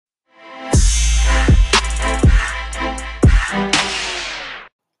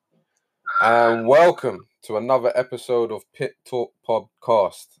And welcome to another episode of Pit Talk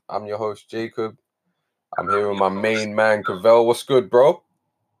Podcast. I'm your host, Jacob. I'm here with my main man, Cavell. What's good, bro?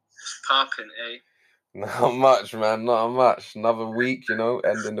 Popping, eh? Not much, man. Not much. Another week,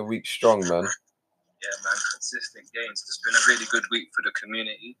 ending the week strong, man. Yeah, man. Consistent gains. It's been a really good week for the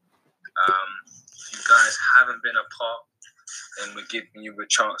community. If you guys haven't been a part, then we're giving you a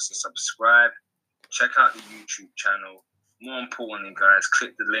chance to subscribe. Check out the YouTube channel. More importantly, guys,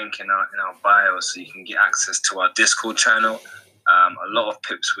 click the link in our bio so you can get access to our Discord channel. A lot of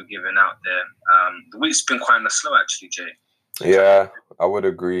pips we're giving out there. The week's been kind of slow, actually, Jay. Yeah, I would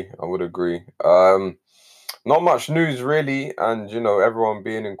agree. Not much news, really, and, everyone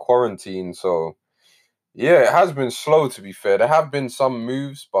being in quarantine, so... Yeah, it has been slow, to be fair. There have been some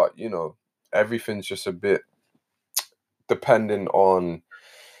moves, but, everything's just a bit dependent on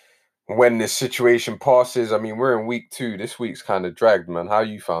when this situation passes. I mean, we're in week 2. This week's kind of dragged, man. How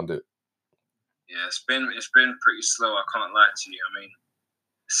you found it? Yeah, it's been pretty slow. I can't lie to you. I mean,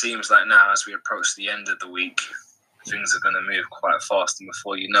 it seems like now as we approach the end of the week, things are going to move quite fast, and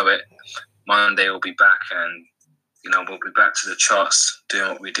before you know it, Monday will be back, and we'll be back to the charts doing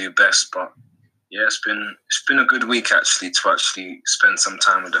what we do best. But yeah, it's been a good week actually to spend some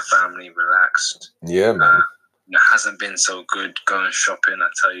time with the family, relaxed. Yeah, man. It hasn't been so good going shopping. I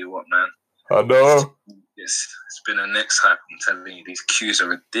tell you what, man. I know. It's been a next hype. I'm telling you, these queues are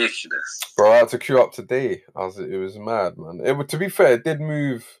ridiculous. Bro, I had to queue up today. It was mad, man. To be fair, it did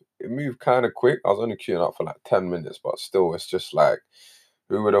move. It moved kind of quick. I was only queuing up for like 10 minutes, but still, it's just like,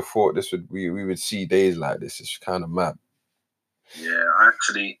 who would have thought we would see days like this? It's kind of mad. Yeah, I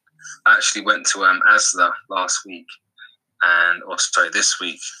actually went to Asda last week, this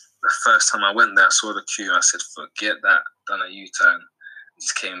week. The first time I went there, I saw the queue. I said, forget that. Done a U-turn.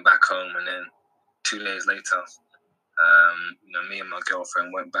 Just came back home, and then 2 days later, me and my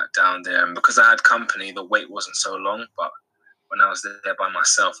girlfriend went back down there. And because I had company, the wait wasn't so long. But when I was there by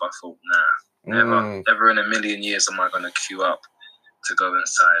myself, I thought, never in a million years am I going to queue up to go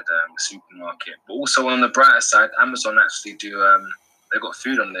inside the supermarket. But also on the brighter side, Amazon actually do. They got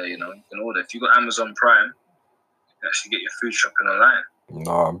food on there. You can order. If you got Amazon Prime, you can actually get your food shopping online.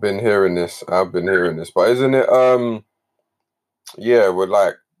 No, I've been hearing this, but isn't it? Yeah, we're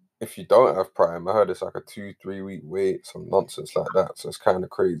like, if you don't have Prime, I heard it's like a 2-3 week wait, some nonsense like that. So it's kind of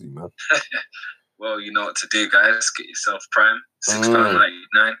crazy, man. Well, you know what to do, guys. Get yourself Prime,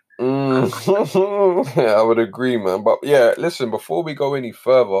 £6.99. Yeah, I would agree, man. But yeah, listen, before we go any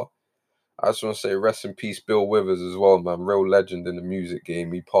further, I just want to say rest in peace, Bill Withers as well, man. Real legend in the music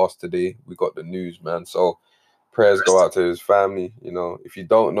game. He passed today. We got the news, man. So prayers go out to his family. If you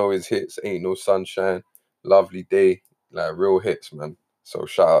don't know his hits, Ain't No Sunshine, Lovely Day, like real hits, man. So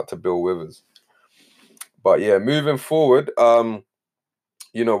shout out to Bill Withers. But yeah, moving forward, we're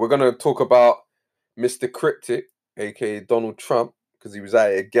gonna talk about Mr. Cryptic, aka Donald Trump, because he was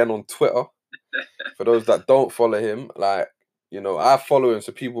at it again on Twitter. For those that don't follow him, I follow him,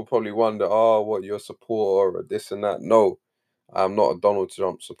 so people probably wonder, what your supporter or this and that. No, I'm not a Donald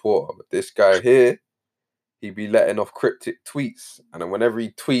Trump supporter, but this guy here, he be letting off cryptic tweets, and then whenever he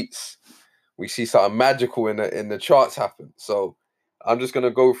tweets, we see something magical in the charts happen. So I'm just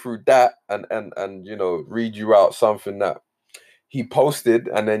gonna go through that and read you out something that he posted,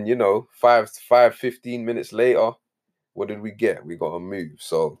 and then 15 minutes later, what did we get? We got a move.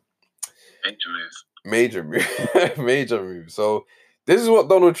 So major move. So this is what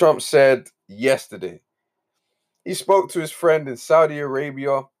Donald Trump said yesterday. He spoke to his friend in Saudi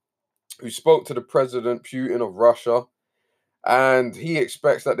Arabia, who spoke to the President Putin of Russia, and he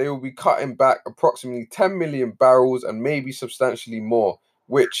expects that they will be cutting back approximately 10 million barrels and maybe substantially more,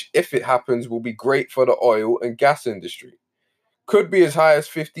 which, if it happens, will be great for the oil and gas industry. Could be as high as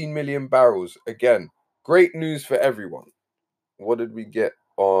 15 million barrels. Again, great news for everyone. What did we get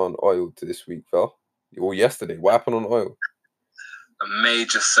on oil this week, Phil? Or yesterday? What happened on oil? A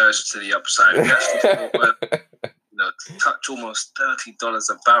major surge to the upside. We actually touch almost $30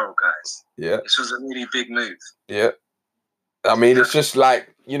 a barrel, guys. Yeah. This was a really big move. Yeah. I mean, it's just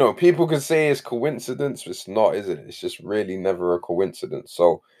like, people can say it's coincidence, but it's not, is it? It's just really never a coincidence.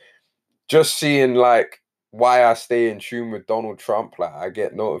 So just seeing why I stay in tune with Donald Trump, I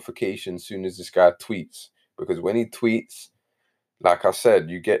get notifications as soon as this guy tweets, because when he tweets, like I said,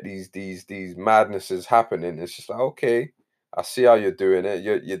 you get these madnesses happening. It's just like, okay, I see how you're doing it.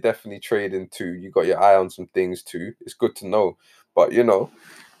 You're definitely trading too. You got your eye on some things too. It's good to know, but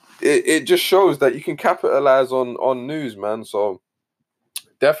it just shows that you can capitalize on news, man. So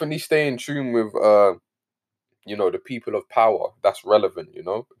definitely stay in tune with the people of power. That's relevant.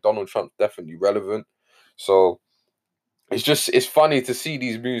 Donald Trump's definitely relevant. So it's funny to see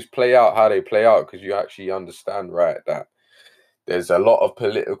these moves play out how they play out, because you actually understand, right, that there's a lot of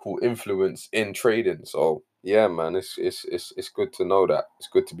political influence in trading. So yeah, man, it's good to know that. It's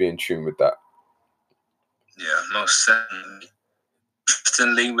good to be in tune with that. Yeah, most certainly.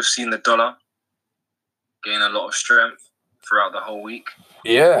 Interestingly, we've seen the dollar gain a lot of strength throughout the whole week.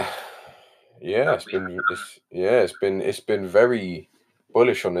 Yeah, it's been very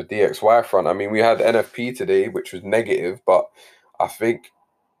bullish on the DXY front. I mean, we had NFP today, which was negative, but I think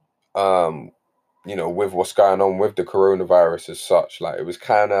with what's going on with the coronavirus as such, like, it was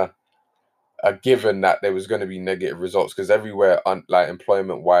kind of a given that there was going to be negative results, because everywhere, like,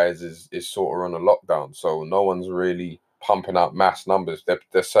 employment wise, is sort of on a lockdown, so no one's really pumping out mass numbers.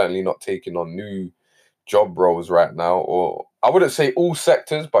 They're certainly not taking on new job roles right now, or I wouldn't say all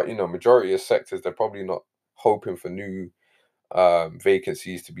sectors, but majority of sectors, they're probably not hoping for new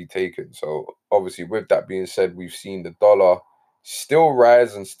vacancies to be taken. So obviously, with that being said, we've seen the dollar still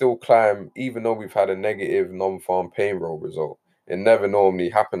rise and still climb, even though we've had a negative non-farm payroll result. It never normally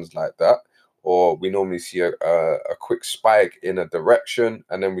happens like that, or we normally see a quick spike in a direction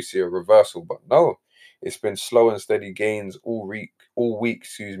and then we see a reversal. But no, it's been slow and steady gains all week,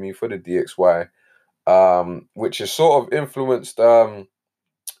 excuse me, for the DXY, which is sort of influenced. I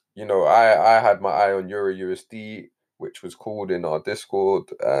had my eye on Euro USD, which was called in our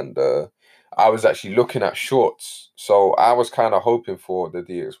Discord, and I was actually looking at shorts. So I was kind of hoping for the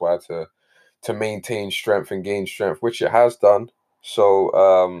DXY to maintain strength and gain strength, which it has done.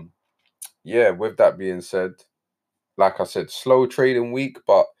 So yeah, with that being said, like I said, slow trading week,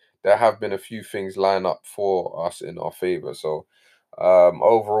 but there have been a few things line up for us in our favor. So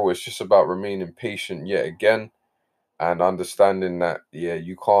overall, it's just about remaining patient yet again, and understanding that, yeah,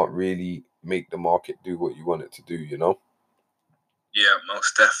 you can't really make the market do what you want it to do. Yeah,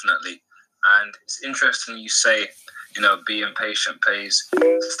 most definitely. And it's interesting you say, being patient pays.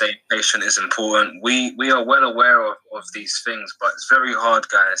 Staying patient is important. We are well aware of these things, but it's very hard,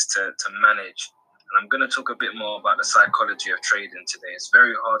 guys, to manage. And I'm going to talk a bit more about the psychology of trading today. It's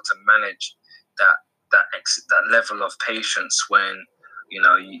very hard to manage that level of patience when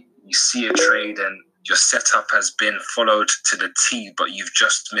you see a trade and your setup has been followed to the T, but you've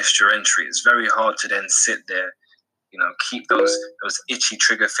just missed your entry. It's very hard to then sit there, keep those itchy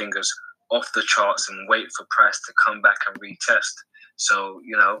trigger fingers off the charts and wait for price to come back and retest. So,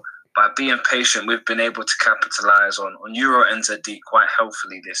 by being patient, we've been able to capitalize on Euro NZD quite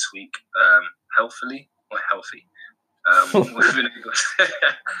healthily this week. Healthily or healthy?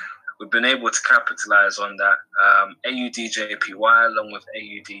 We've been able to capitalize on that. AUD JPY along with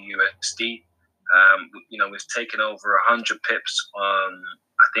AUD USD. We've taken over 100 pips on,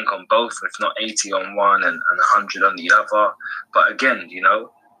 I think, on both, if not 80 on one and 100 on the other. But again,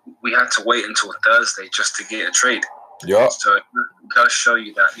 we had to wait until Thursday just to get a trade. Yeah. So it does show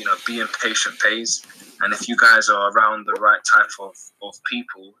you that, being patient pays. And if you guys are around the right type of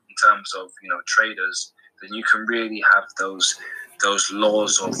people in terms of, traders, then you can really have those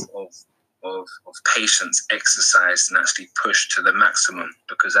laws of patience exercised and actually pushed to the maximum.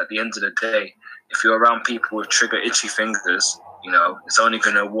 Because at the end of the day, if you're around people with trigger itchy fingers, it's only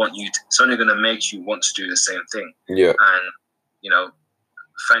going to make you want to do the same thing. Yeah. And,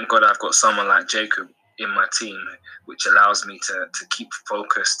 thank God I've got someone like Jacob in my team, which allows me to keep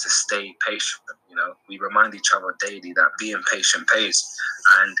focused, to stay patient. We remind each other daily that being patient pays.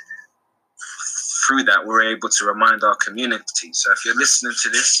 And through that, we're able to remind our community. So if you're listening to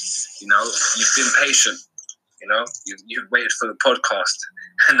this, you've been patient. You've waited for the podcast,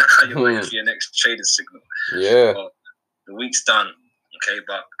 and now you're waiting for your next trading signal. Yeah. Well, the week's done. Okay,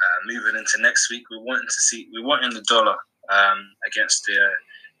 but moving into next week, we're wanting the dollar against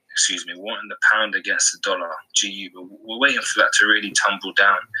we're wanting the pound against the dollar GU, but we're waiting for that to really tumble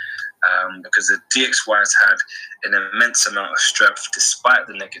down, because the DXY has had an immense amount of strength despite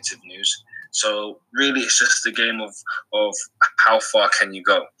the negative news. So really, it's just a game of how far can you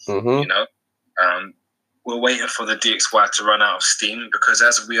go. Mm-hmm. We're waiting for the DXY to run out of steam, because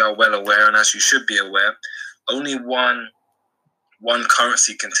as we are well aware, and as you should be aware, only one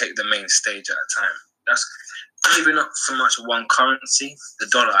currency can take the main stage at a time. That's maybe not so much one currency, the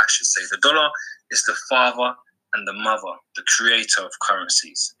dollar, I should say. The dollar is the father and the mother, the creator of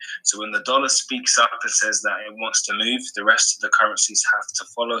currencies. So when the dollar speaks up and says that it wants to move, the rest of the currencies have to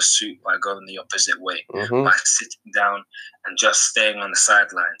follow suit by going the opposite way, by sitting down and just staying on the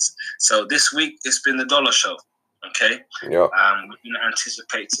sidelines. So this week, it's been the dollar show, okay? Yeah. We can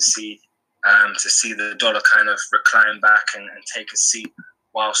anticipate to see the dollar kind of recline back and take a seat,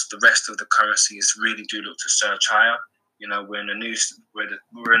 whilst the rest of the currencies really do look to surge higher. We're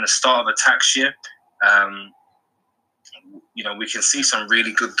in the start of a tax year. we can see some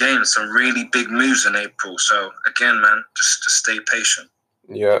really good games, some really big moves in April. So again, man, just stay patient.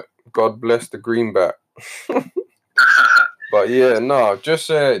 Yeah, God bless the greenback. But yeah, no, just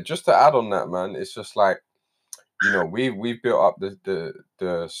to add on that, man, it's just like, we've built up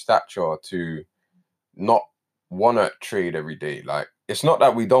the stature to not want to trade every day. Like, it's not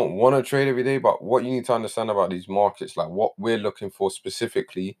that we don't want to trade every day, but what you need to understand about these markets, like what we're looking for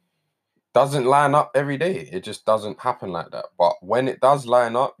specifically, doesn't line up every day. It just doesn't happen like that. But when it does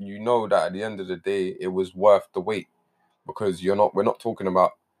line up, you know that at the end of the day, it was worth the wait, because we're not talking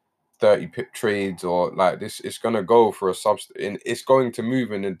about 30 pip trades or like this. It's going to go for it's going to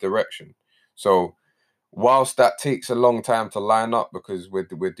move in a direction. So whilst that takes a long time to line up, because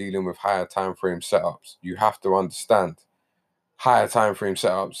we're dealing with higher time frame setups, you have to understand higher time frame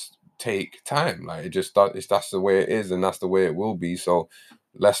setups take time. Like, it just does. That's the way it is, and that's the way it will be. So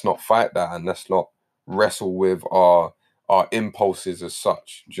let's not fight that, and let's not wrestle with our impulses as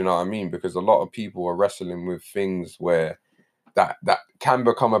such. Do you know what I mean? Because a lot of people are wrestling with things where that can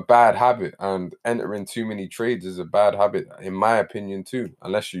become a bad habit, and entering too many trades is a bad habit, in my opinion, too.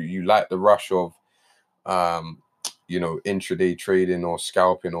 Unless you like the rush of intraday trading or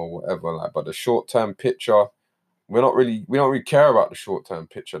scalping or whatever. Like, but the short-term picture, we don't really care about the short-term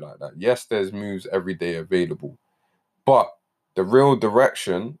picture like that. Yes, there's moves every day available, but the real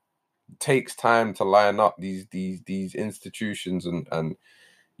direction takes time to line up. These institutions and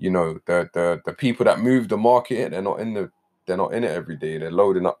the people that move the market, they're not in it every day. They're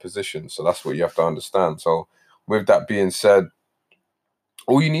loading up positions. So that's what you have to understand. So with that being said,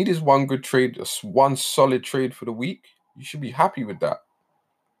 all you need is one good trade, one solid trade for the week. You should be happy with that.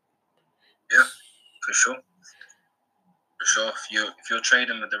 Yeah, for sure. For sure. If you're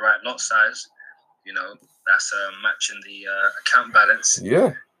trading with the right lot size, that's matching the account balance.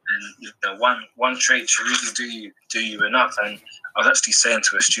 Yeah. And one trade should really do you enough. And I was actually saying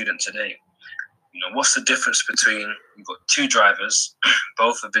to a student today, what's the difference between, you've got two drivers,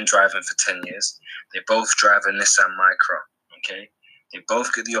 both have been driving for 10 years. They both drive a Nissan Micra, okay? They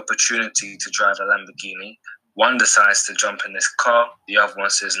both get the opportunity to drive a Lamborghini. One decides to jump in this car. The other one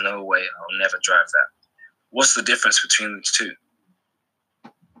says, no way, I'll never drive that. What's the difference between the two?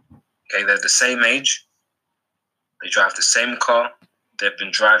 Okay, they're the same age. They drive the same car. They've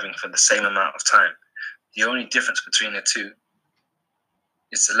been driving for the same amount of time. The only difference between the two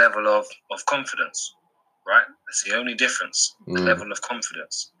is the level of confidence, right? That's the only difference, the level of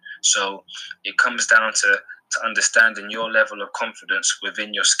confidence. So it comes down to understanding your level of confidence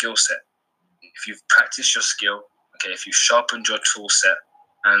within your skill set. If you've practiced your skill, okay, if you've sharpened your tool set,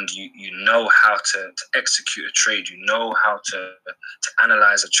 and you know how to execute a trade, you know how to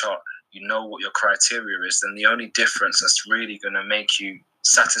analyze a chart, you know what your criteria is, then the only difference that's really going to make you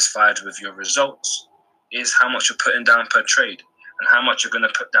satisfied with your results is how much you're putting down per trade. And how much you're going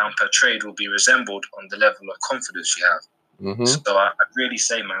to put down per trade will be resembled on the level of confidence you have. Mm-hmm. So I really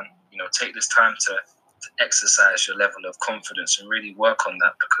say, man, take this time to exercise your level of confidence and really work on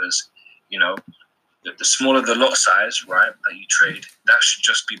that, because, the smaller the lot size, right, that you trade, that should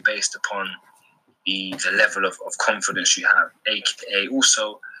just be based upon the level of confidence you have, aka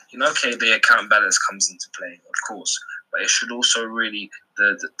also, okay, the account balance comes into play, of course, but it should also really,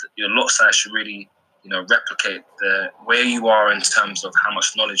 your lot size should really, replicate where you are in terms of how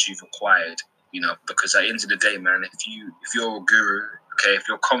much knowledge you've acquired, because at the end of the day, man, if you're a guru, okay, if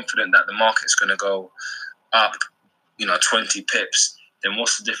you're confident that the market's going to go up, 20 pips, then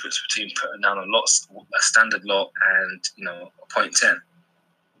what's the difference between putting down a standard lot and, a 0.10? There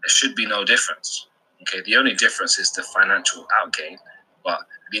should be no difference. Okay, the only difference is the financial outgain, but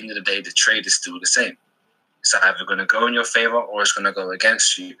at the end of the day, the trade is still the same. It's either going to go in your favor or it's going to go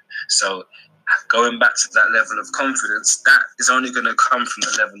against you. So going back to that level of confidence, that is only going to come from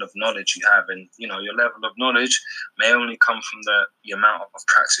the level of knowledge you have. And, your level of knowledge may only come from the amount of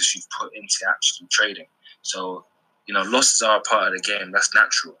practice you've put into actually trading. So, losses are a part of the game. That's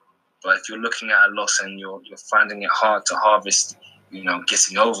natural. But if you're looking at a loss and you're finding it hard to harvest,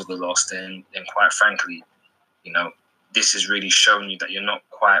 getting over the loss, then quite frankly, this is really showing you that you're not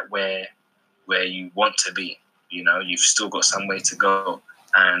quite where you want to be. You've still got some way to go.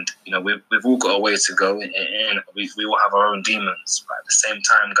 And, we've all got a way to go, and we all have our own demons. But at the same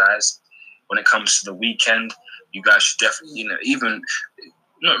time, guys, when it comes to the weekend, you guys should definitely, even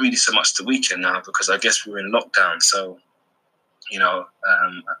not really so much the weekend now, because I guess we're in lockdown. So,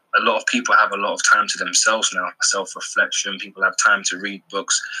 a lot of people have a lot of time to themselves now, self-reflection. People have time to read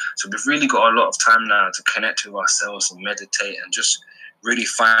books. So we've really got a lot of time now to connect with ourselves and meditate and just really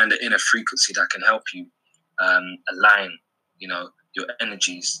find the inner frequency that can help you align, your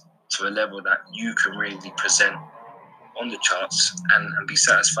energies to a level that you can really present on the charts and be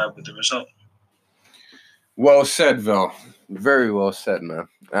satisfied with the result. Well said, Val. Very well said, man.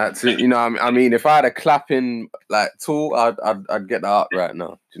 That's it. You know, I mean, if I had a clapping like tool, I'd get that up right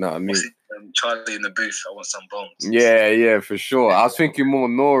now. Do you know what I mean? Charlie in the booth. I want some bones. Yeah, for sure. I was thinking more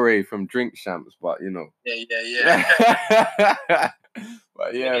Nore from Drink Champs, but you know. Yeah.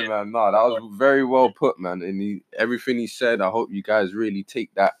 But yeah, man, no, that was very well put, man. And everything he said, I hope you guys really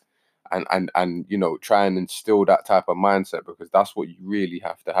take that and you know, try and instill that type of mindset, because that's what you really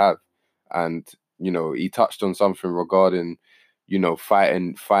have to have. And you know, he touched on something regarding, you know,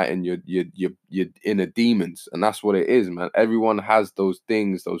 fighting your inner demons, and that's what it is, man. Everyone has those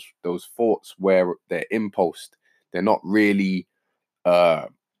things, those thoughts where they're imposed. They're not really,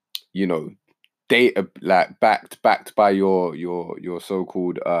 you know, data like backed by your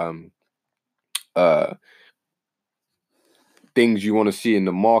so-called things you want to see in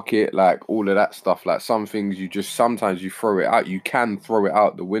the market, like all of that stuff. Like some things you just sometimes you throw it out. You can throw it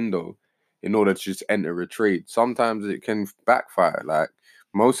out the window in order to just enter a trade. Sometimes it can backfire. Like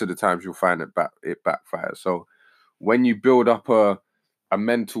most of the times you'll find it backfires. So when you build up a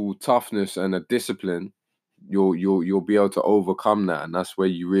mental toughness and a discipline, you'll be able to overcome that, and that's where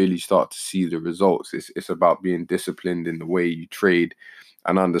you really start to see the results. It's about being disciplined in the way you trade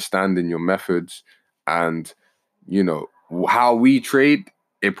and understanding your methods. And you know how we trade,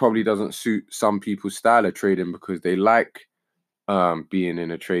 it probably doesn't suit some people's style of trading because they like being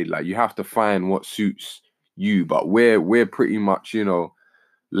in a trade. Like you have to find what suits you, but we're pretty much, you know,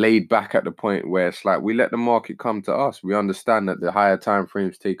 laid back at the point where it's like we let the market come to us. We understand that the higher time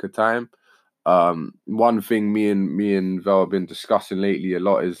frames take a time. One thing me and Vel have been discussing lately a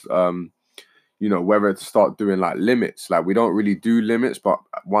lot is you know, whether to start doing like limits. Like we don't really do limits, but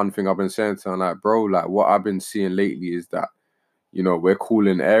one thing I've been saying to him, like, bro, like what I've been seeing lately is that, you know, we're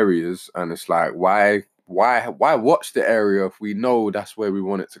calling areas, and it's like, why watch the area if we know that's where we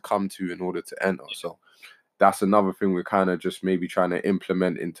want it to come to in order to enter? So that's another thing we're kind of just maybe trying to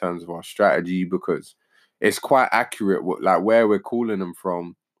implement in terms of our strategy, because it's quite accurate like where we're calling them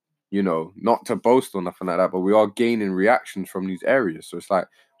from, you know, not to boast or nothing like that, but we are gaining reactions from these areas. So it's like,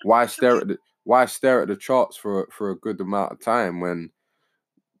 why stare at the charts for a good amount of time when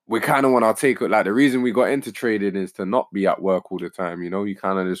we kind of want to take it? Like the reason we got into trading is to not be at work all the time. You know, you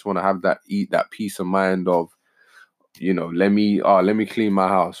kind of just want to have that peace of mind of, you know, let me clean my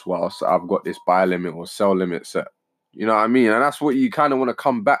house whilst I've got this buy limit or sell limit set. You know what I mean? And that's what you kind of want to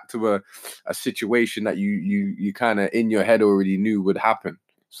come back to a situation that you kind of in your head already knew would happen.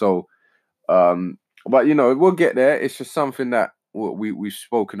 So, but you know, we'll get there. It's just something that we've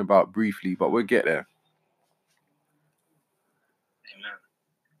spoken about briefly, but we'll get there. Amen.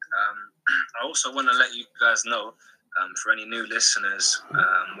 I also want to let you guys know, for any new listeners,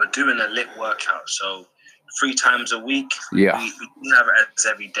 we're doing a lit workout. So 3 times a week. Yeah. We have it as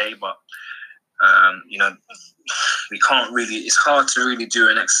every day, but you know, we can't really. It's hard to really do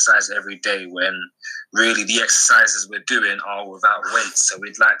an exercise every day when really the exercises we're doing are without weights. So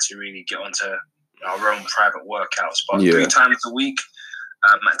we'd like to really get onto our own private workouts. But 3 times a week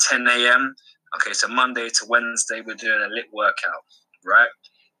at 10 a.m. Okay, so Monday to Wednesday we're doing a lit workout, right?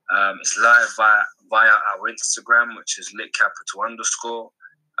 It's live via our Instagram, which is lit_.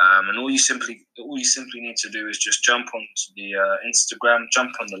 And all you simply need to do is just jump onto the Instagram,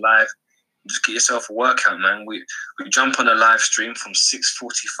 jump on the live, just get yourself a workout, man. We jump on a live stream from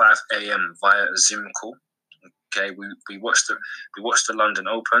 6:45 a.m. via a Zoom call. Okay, we watch the London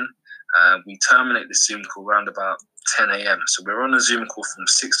Open. We terminate the Zoom call around about 10 a.m. So we're on a Zoom call from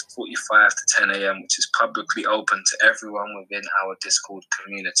 6:45 to 10 a.m., which is publicly open to everyone within our Discord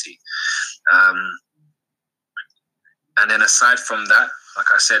community. And then aside from that,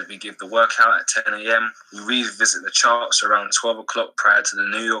 like I said, we give the workout at 10 a.m. We revisit the charts around 12 o'clock prior to the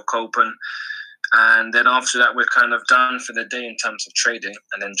New York Open. And then after that, we're kind of done for the day in terms of trading,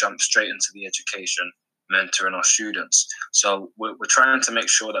 and then jump straight into the education, mentoring our students. So we're trying to make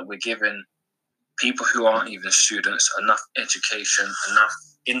sure that we're giving people who aren't even students enough education, enough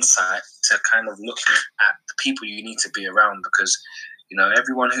insight to kind of looking at the people you need to be around, because, you know,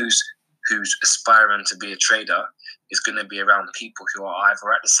 everyone who's aspiring to be a trader is going to be around people who are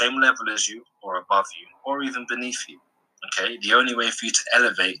either at the same level as you or above you or even beneath you. Okay, the only way for you to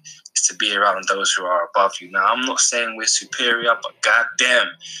elevate is to be around those who are above you. Now, I'm not saying we're superior, but goddamn,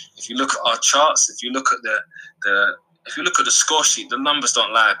 if you look at our charts, if you look at the score sheet, the numbers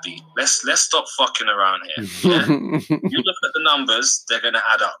don't lie, B. Let's stop fucking around here. Yeah? You look at the numbers, they're gonna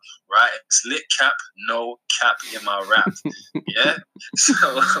add up, right? It's lit cap, no cap in my rap. Yeah.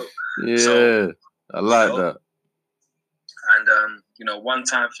 So I like that. And one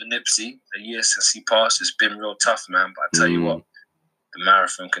time for Nipsey, a year since he passed, it's been real tough, man. But I tell you what, the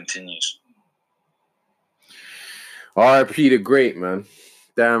marathon continues. R.I.P. the great, man.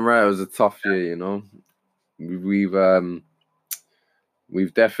 Damn right, it was a tough year,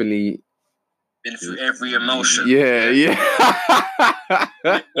 We've definitely been through every emotion. Yeah.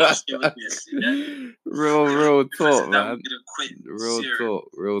 Real talk, man.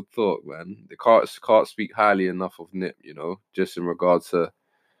 Real talk, man. They can't speak highly enough of Nip, just in regards to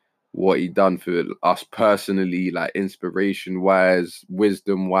what he done for us personally, like inspiration-wise,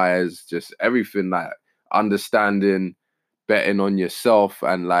 wisdom-wise, just everything, like understanding, betting on yourself,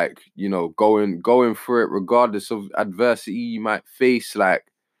 and like, going through it regardless of adversity you might face. Like,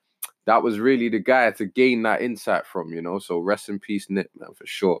 that was really the guy to gain that insight from, So rest in peace, Nip, man, for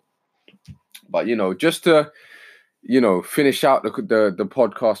sure. But, just to, finish out the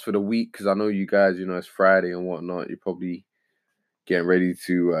podcast for the week, because I know you guys, it's Friday and whatnot. You're probably getting ready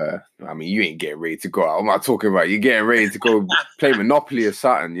to, you ain't getting ready to go out. I'm not talking about you getting ready to go play Monopoly or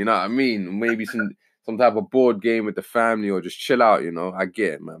something, you know what I mean? Maybe some type of board game with the family or just chill out, I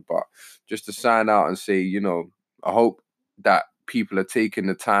get it, man. But just to sign out and say, I hope that people are taking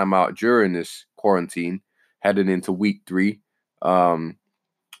the time out during this quarantine, heading into week 3. We're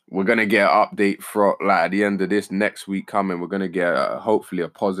going to get an update for like at the end of this next week coming. We're going to get hopefully a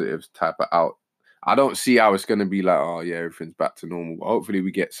positive type of out. I don't see how it's going to be like, oh yeah, everything's back to normal. But hopefully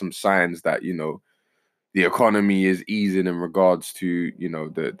we get some signs that, the economy is easing in regards to,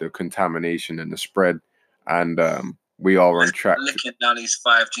 the contamination and the spread. And we are on track. Licking down these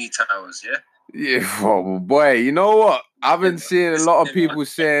 5G towers, yeah? Yeah, oh boy, you know what? I've been seeing a lot of people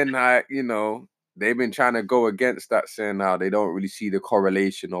saying like, they've been trying to go against that, saying how they don't really see the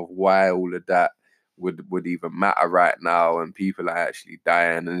correlation of why all of that would even matter right now, and people are actually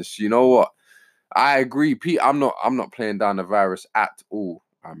dying. And you know what? I agree, Pete. I'm not playing down the virus at all.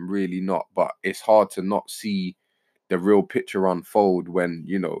 I'm really not. But it's hard to not see the real picture unfold when,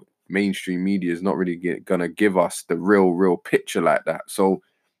 mainstream media is not really gonna give us the real picture like that. So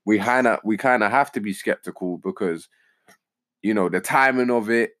we kind of have to be skeptical because, the timing of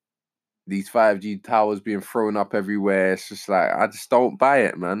it, these 5G towers being thrown up everywhere. It's just like, I just don't buy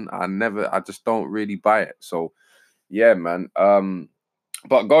it, man. I just don't really buy it. So yeah, man.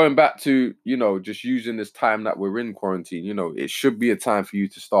 But going back to, just using this time that we're in quarantine, it should be a time for you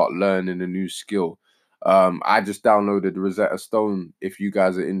to start learning a new skill. I just downloaded Rosetta Stone, if you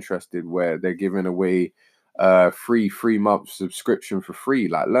guys are interested, where they're giving away free 3-month subscription for free.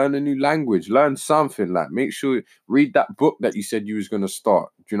 Like, learn a new language, learn something. Like, make sure, read that book that you said you was going to start.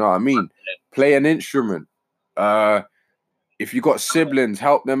 Do you know what I mean? Play an instrument. If you got siblings,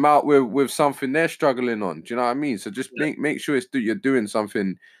 help them out with something they're struggling on. Do you know what I mean? So just make sure you're doing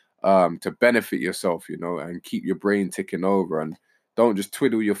something to benefit yourself, and keep your brain ticking over. And don't just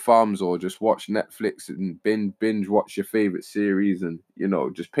twiddle your thumbs or just watch Netflix and binge watch your favorite series. And,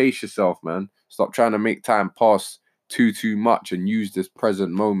 just pace yourself, man. Stop trying to make time pass too much and use this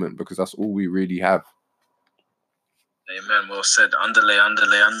present moment, because that's all we really have. Amen. Well said. Underlay.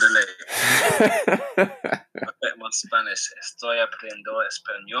 My Spanish. Estoy aprendiendo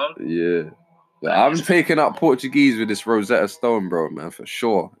español. Yeah. I'm taking up Portuguese with this Rosetta Stone, bro, man, for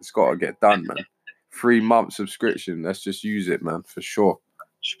sure. It's got to get done, man. 3-month subscription. Let's just use it, man, for sure.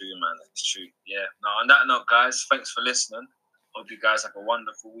 True, man. It's true. Yeah. Now, on that note, guys, thanks for listening. Hope you guys have a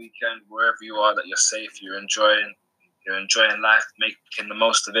wonderful weekend wherever you are. That you're safe. You're enjoying life, making the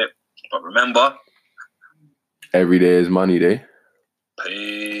most of it. But remember, every day is money day.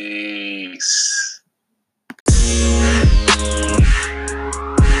 Peace.